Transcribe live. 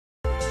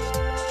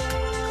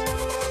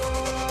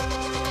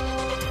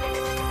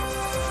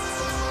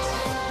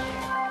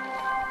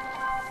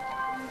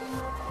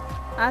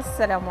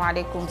assalamu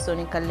alaikum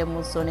soni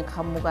kallemu soni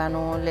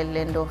khammugano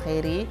lellendo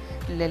khairi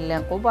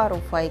lellen Xibaaru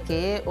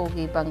fayke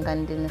ogi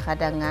bangandin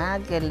khadanga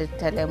gel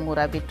tele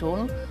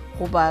murabitun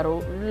Xibaaru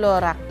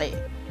loraqe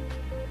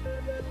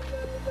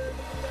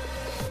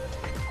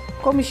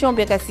commission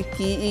be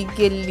kasiki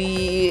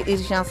gelli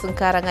urgence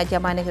karanga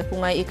jamane ke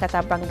kunga ikata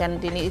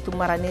bangandini itu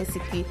marane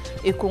siki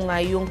ikunga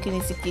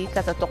yonkini siki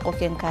kata toko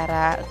ken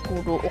kara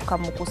kudo o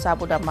kamuku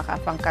sabu da maka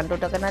fankando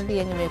daga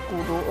nandi yengi me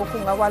kudo o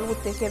kunga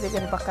walute kebe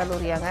gen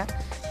bakalorianga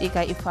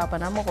ika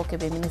ifaba na moko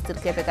kebe minister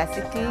kebe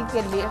kasiki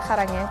gelli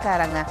kharanga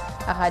karanga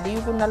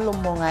akadi yuguna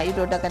lomonga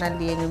ido daga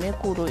nandi yengi me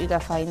kudo iga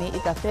fayni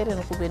iga fere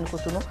no kuben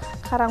kutuno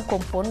kharang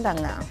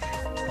kompondanga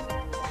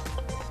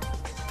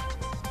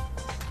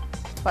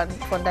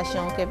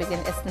fondation Québec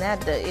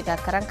SNED ita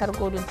karankar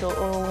godunto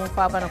on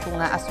fabana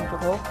kunga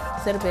asuntuko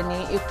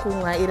serbeni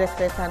ikunga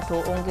irepresentanto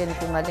ongeni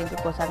kunga lenki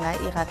kosanga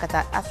ika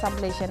kata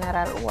assemblée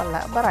générale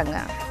wala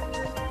baranga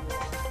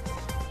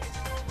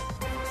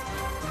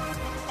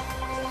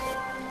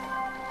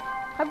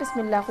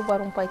bismillah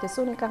Xibaarum payke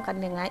soni kan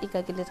kanenga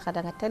ika gelit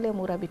khadanga tele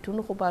murabitun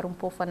Xibaarum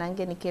po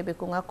fanange ni kebe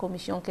kunga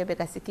commission kebe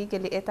kasiki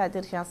geli état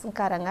d'urgence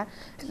karanga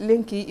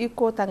lenki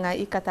ikotanga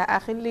ikata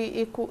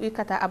akhili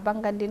ikata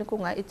abangandini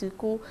kunga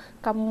itiku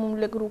kam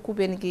legru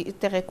kubengi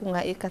itere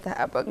kunga ikata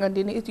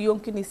abangandini itu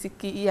yonkini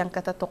sikki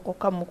yankata toko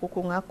kamuku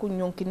kunga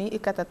kunyonkini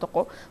ikata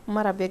toko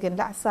marabegen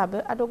la sabe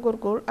ado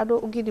gorgol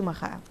ado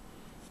gidimaha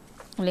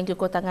lenki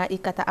kotanga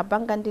ikata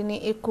abangandini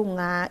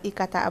ikunga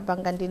ikata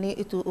abangandini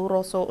itu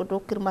uroso do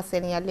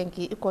kirmasenia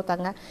lenki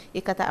ikotanga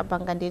ikata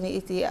abangandini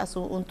iti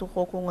asu untu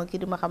khokunga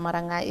kidima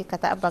kamaranga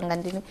ikata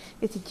abangandini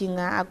iti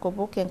jinga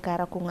agobo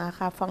kenkara kunga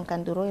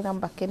khafankandiro ina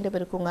mbakende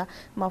berikunga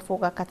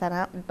mafoga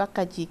katana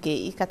bakajike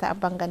ikata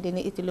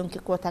abangandini iti lenki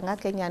kotanga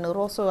kenyani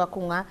roso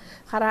wakunga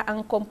khara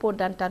an kompo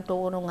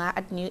dantanto wononga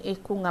adni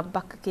ikunga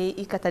bakke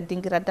ikata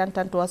dingira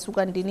dantanto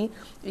asugandini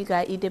iga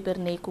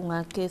ideberne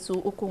ikunga kesu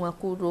ukunga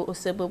kudo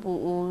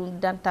sebebu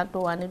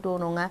dantanto wani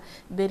dononga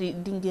beri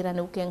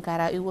dingirane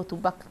kenkara iwotu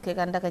bak ke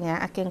gandaganya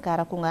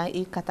akenkara kunga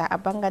ikata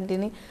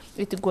abangandini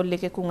iti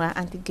golle ke kunga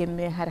anti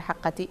gemme har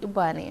haqqati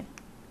ibane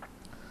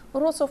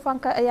roso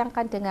fanka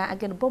yankantenga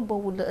agen bombo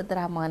wul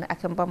draman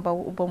aken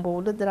bombo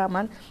wul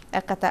draman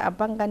akata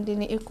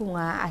abangandini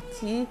ikunga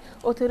ati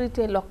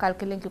autorité locale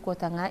kelenki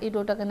kotanga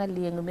ido dagana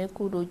liengu me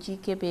kudo ji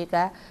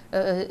kebega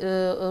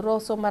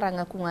roso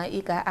maranga kunga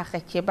ika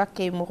akhache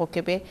bakke mo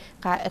kebe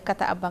ka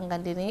kata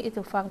abangandini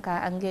itu fanka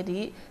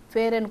angedi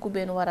feren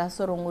kuben wara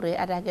sorongure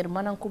adager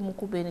manan kum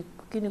kuben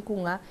kini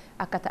kunga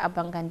akata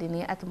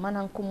abangandini at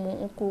manan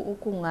kum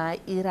kunga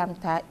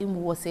iramta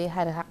imu wose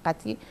har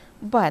haqqati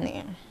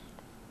bane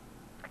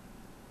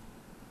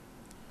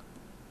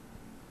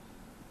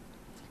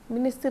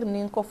ministre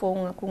nin ko fo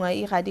kunga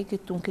i khadi ki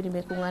tunkini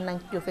me kunga nan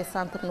jofe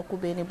centre no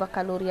kubeni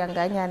baccalauréat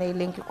nga nyane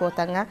lenki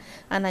kotanga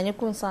ananya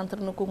kun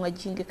centre no kunga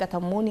jingi kata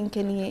monin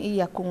keni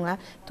i yakunga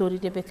tori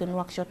de beke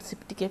workshop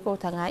siptike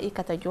kotanga i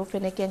kata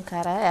jofe ne ken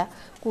kara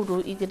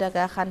kudo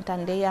igidaga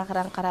khantande ya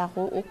rankara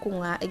ko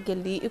kunga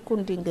gelli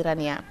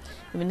ikundingirania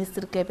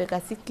ministre kebe ka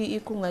sikki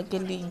ikunga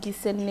gelli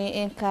gisenne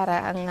en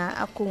kara anga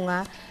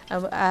akunga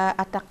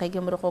attaque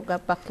gemro ko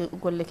gabak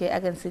golle ke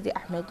agan sidi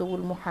ahmed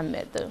wul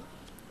muhammad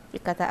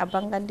ikata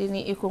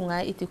abangandini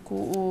ikunga iti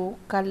ku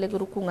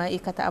kallegru kunga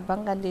ikata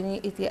abangandini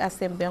iti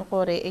asemben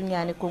kore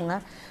enyani kunga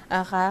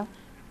aha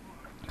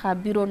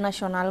bureau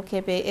national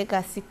kebe ega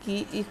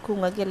siki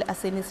ikunga gel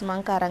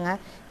assainissement karanga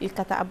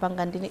ikata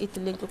abangandini iti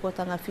lenki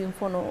kotanga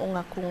fimfono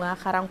unga kunga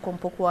kharan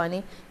kompo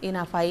kwani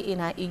ina fay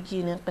ina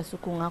ijini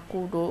kesukunga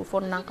kudo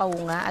fonnan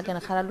kawunga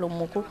agan kharal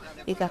lomuko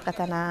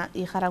ikakatana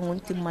i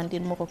kharangun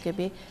timmandin moko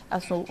kebe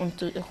aso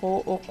untu ho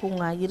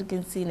kunga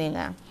yirgin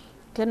sinenga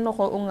kenno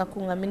ko unga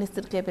kunga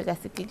ministre kebe ga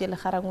sikki gel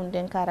kharangun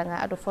den karanga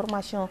ado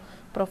formation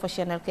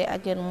professionnel ke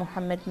agen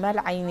Mohamed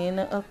Mal Aynin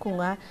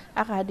kunga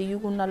akadi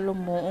yuguna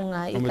lomo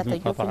unga ikata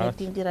jofune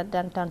tingira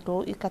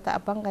dantanto ikata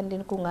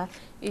abangandin kunga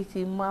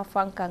iti ma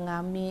fanka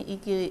nga mi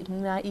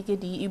ike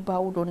di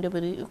ibawdo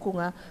ndeberi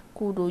kunga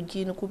kudo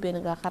jini kuben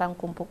ga kharan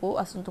kompoko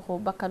asunto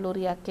ko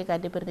baccalauréat ke ga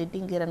deberne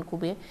dingiran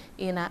kube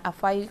ina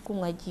afay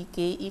kunga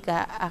jike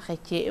ika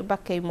akheche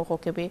bakkay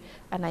moko kebe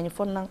anani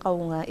fonnan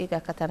kawunga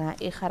ika katana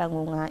i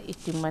kharangunga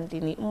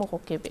timandini moko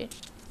kebe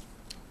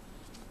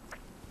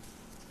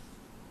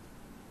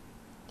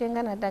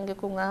kengana dange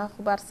kunga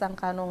khubar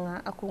sankano nga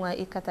akunga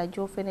ikata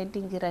jofene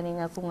dingirani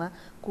nga kunga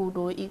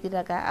kudo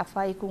igidaga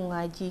afay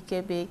kunga ji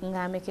kebe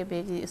ngame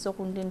kebe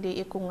sokundinde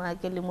ikunga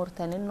geli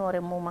murtani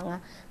nore momanga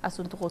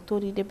asunto ko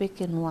tori de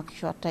beke nuak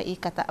shota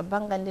ikata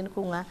abangandin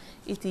kunga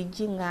iti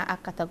jinga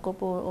akata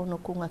gobo ono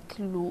kunga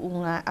kilu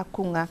unga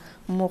akunga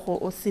moko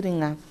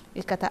osiringa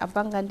ikata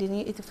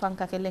abangandini iti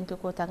fanka kelenke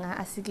kotanga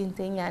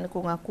asiginte nyani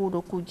kunga kudo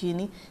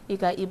kujini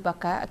iga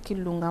ibaka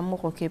kilunga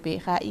moko kebe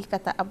ha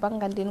ikata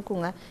abangandin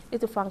kunga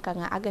iti fanka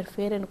nga agar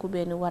feren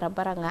kubeni wara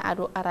baranga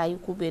ado arayu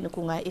kubeni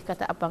kunga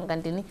ikata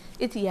abangandini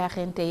iti ya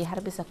khente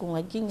harbisa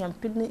kunga jinyam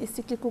pilni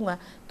isiki kunga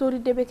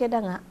tori debeke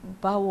danga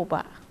bawo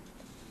ba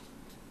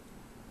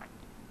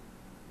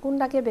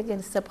kunda ke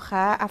begen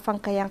sebkha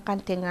afanka yang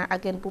kantenga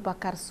agen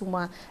Bubakar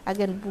Suma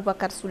agen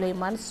Bubakar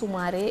Sulaiman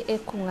Sumare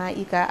kunga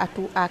iga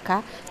atu aka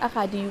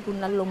akadi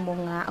yuguna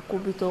lombonga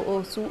akubito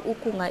osu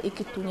ukunga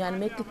ikitunyan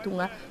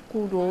mekitunga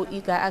kudo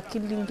iga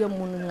akilinge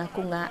mununga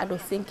kunga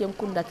ado 5e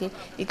kunda ke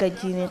iga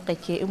jine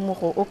keke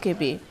moko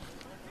okebe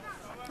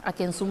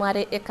aken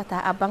Sumare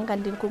kata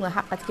abangandin kunga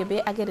hakat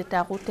kebe agere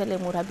taxu tele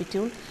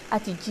murabitul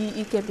ati ji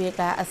ikebe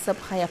ga asab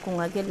khaya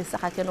kunga gel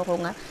saxa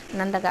kenoxonga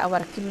nandaga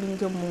awar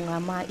killinge munga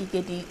ma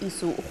igedi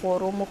isu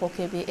khoro moko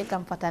kebe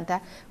gam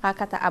fatanta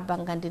kata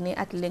abangandini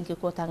at lenki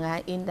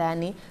kotanga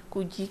indani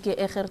ku jike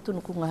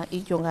khertun kunga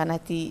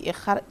ijonganati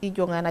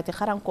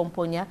kharan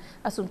komponya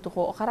asuntu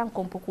ko kharan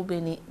kompo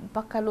kubeni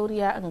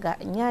baccalauréat nga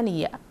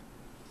nyaniya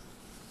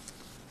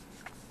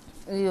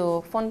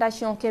yo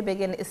fondation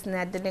kebegen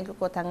isna delengi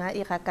kotanga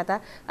ikakata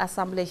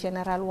assemblée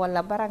générale wala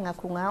baranga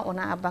kunga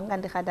ona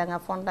abangandi khadanga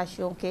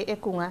fondation ke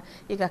kunga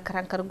iga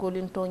karankar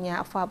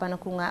golintonya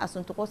fabana kunga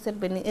asuntu ko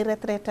serbeni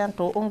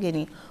retraitanto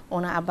ongeni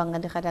ona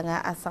abangandi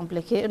khadanga assemblée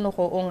ke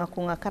noko onga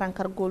kunga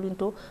karankar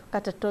golinto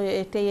kata to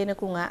teyene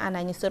kunga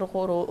anani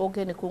serkhoro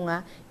ogeni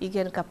kunga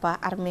igen kapa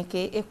armée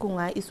ke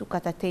kunga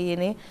isukata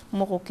teyene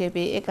moko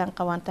kebe kan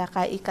kawanta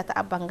ka ikata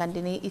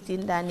abangandini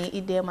itindani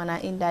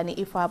idemana indani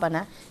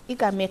ifabana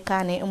iga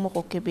meka ne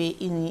moko kebe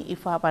ini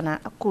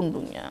ifabana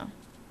akundunya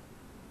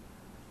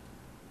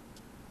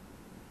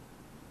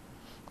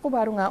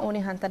kubarunga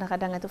oni hantana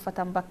kadanga tu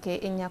fatambake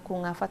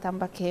enyakunga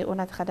fatambake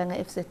onat kadanga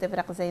FC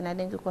Tevrak Zaina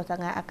dengi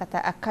kotanga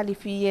akata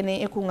akalifi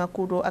yene ekunga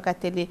kudo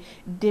akatele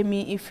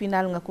demi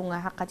final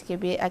ngakunga hakat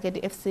kebe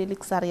agedi FC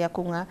Lixaria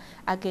kunga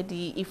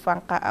agedi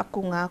ifanka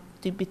akunga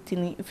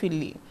tibitini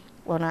fili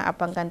ona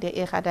apangande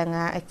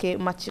kadanga ke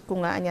match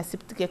kunga anya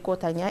siptike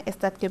kotanya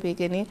stade kebe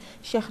geni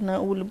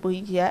Cheikhna wul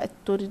boyja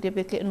tori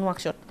debeke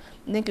Nouakchott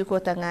dengi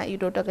kotanga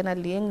ido dagana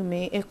leng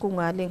me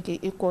ekunga lenki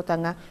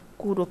ikotanga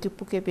kudo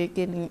kipu kebe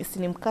geni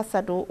sinim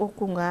kasado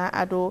okunga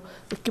ado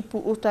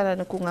kipu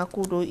utarane kunga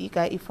kudo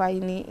iga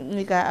ifaini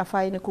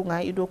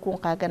kunga ido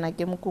kunga gana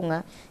gem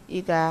kunga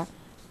iga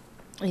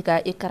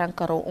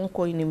ikarankaro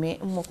onkoyni me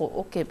moko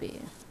okebe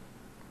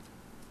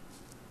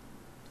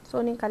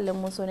sonin kalle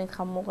mo sonin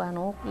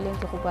khammugano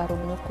lenki khubaru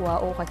ni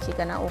kuwa o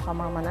khachigana o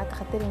khamamana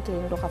takhaterin ke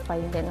ndo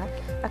khafayindenga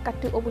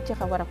akati obu ci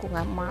khawara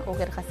kunga ma o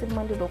ger khasim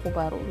mandi do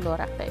khubaru lo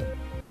raqay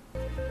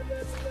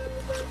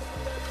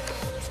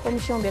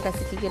commission be ka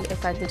sikigel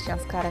état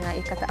d'urgence karanga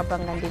ikata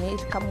abangandini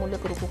kamule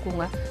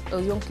kurukunga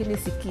yonkini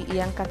siki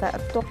yang kata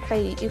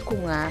tokkay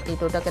ikunga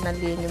ido dagana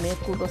lengi me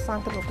kudo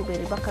centre ko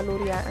beri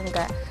baccalauréat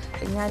anga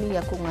nyani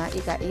yakunga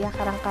iga ya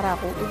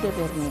karankaraku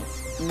udeberni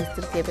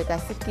ministre kebe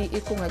ka siki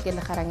ikunga gel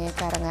kharange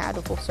karanga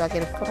ado fof so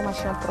agere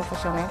formation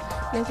professionnelle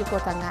lenki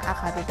kotanga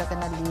akhadu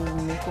dagana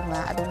lengi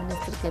kunga ado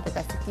ministre kebe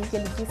ka siki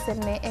gel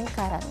gisenne en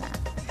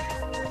karanga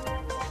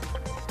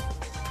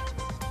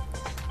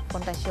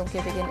fondation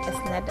kebegen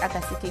esnad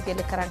aga siki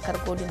gele karankar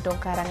godin don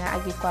karanga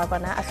agi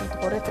fabana asuntu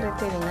ko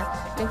retraité ninga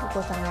lenki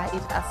kotanga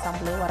it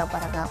assemblée wara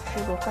baranga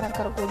kudo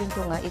karankar godin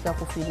donga iga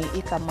ko fini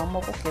ikama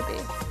moko kebe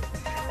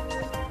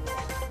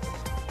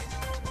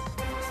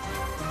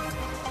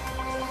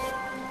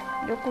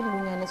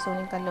yokundunya ne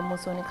sonin kalle mo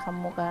sonin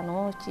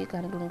khammugano ci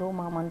kandundo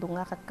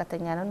mamandunga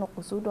katanyana no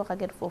kusudo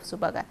kaget fof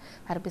subaga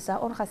harbisa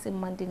on khasim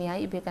mandinia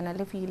ibe kana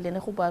le fi lene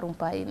khubarum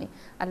payini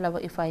alla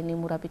wa ifayni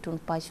murabitun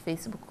page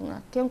facebook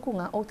nga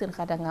kenkunga oten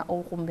khadanga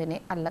o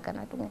khumbene alla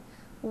kana tunga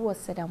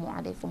wassalamu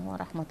alaikum wa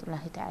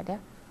rahmatullahi ta'ala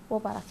wa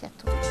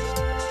barakatuh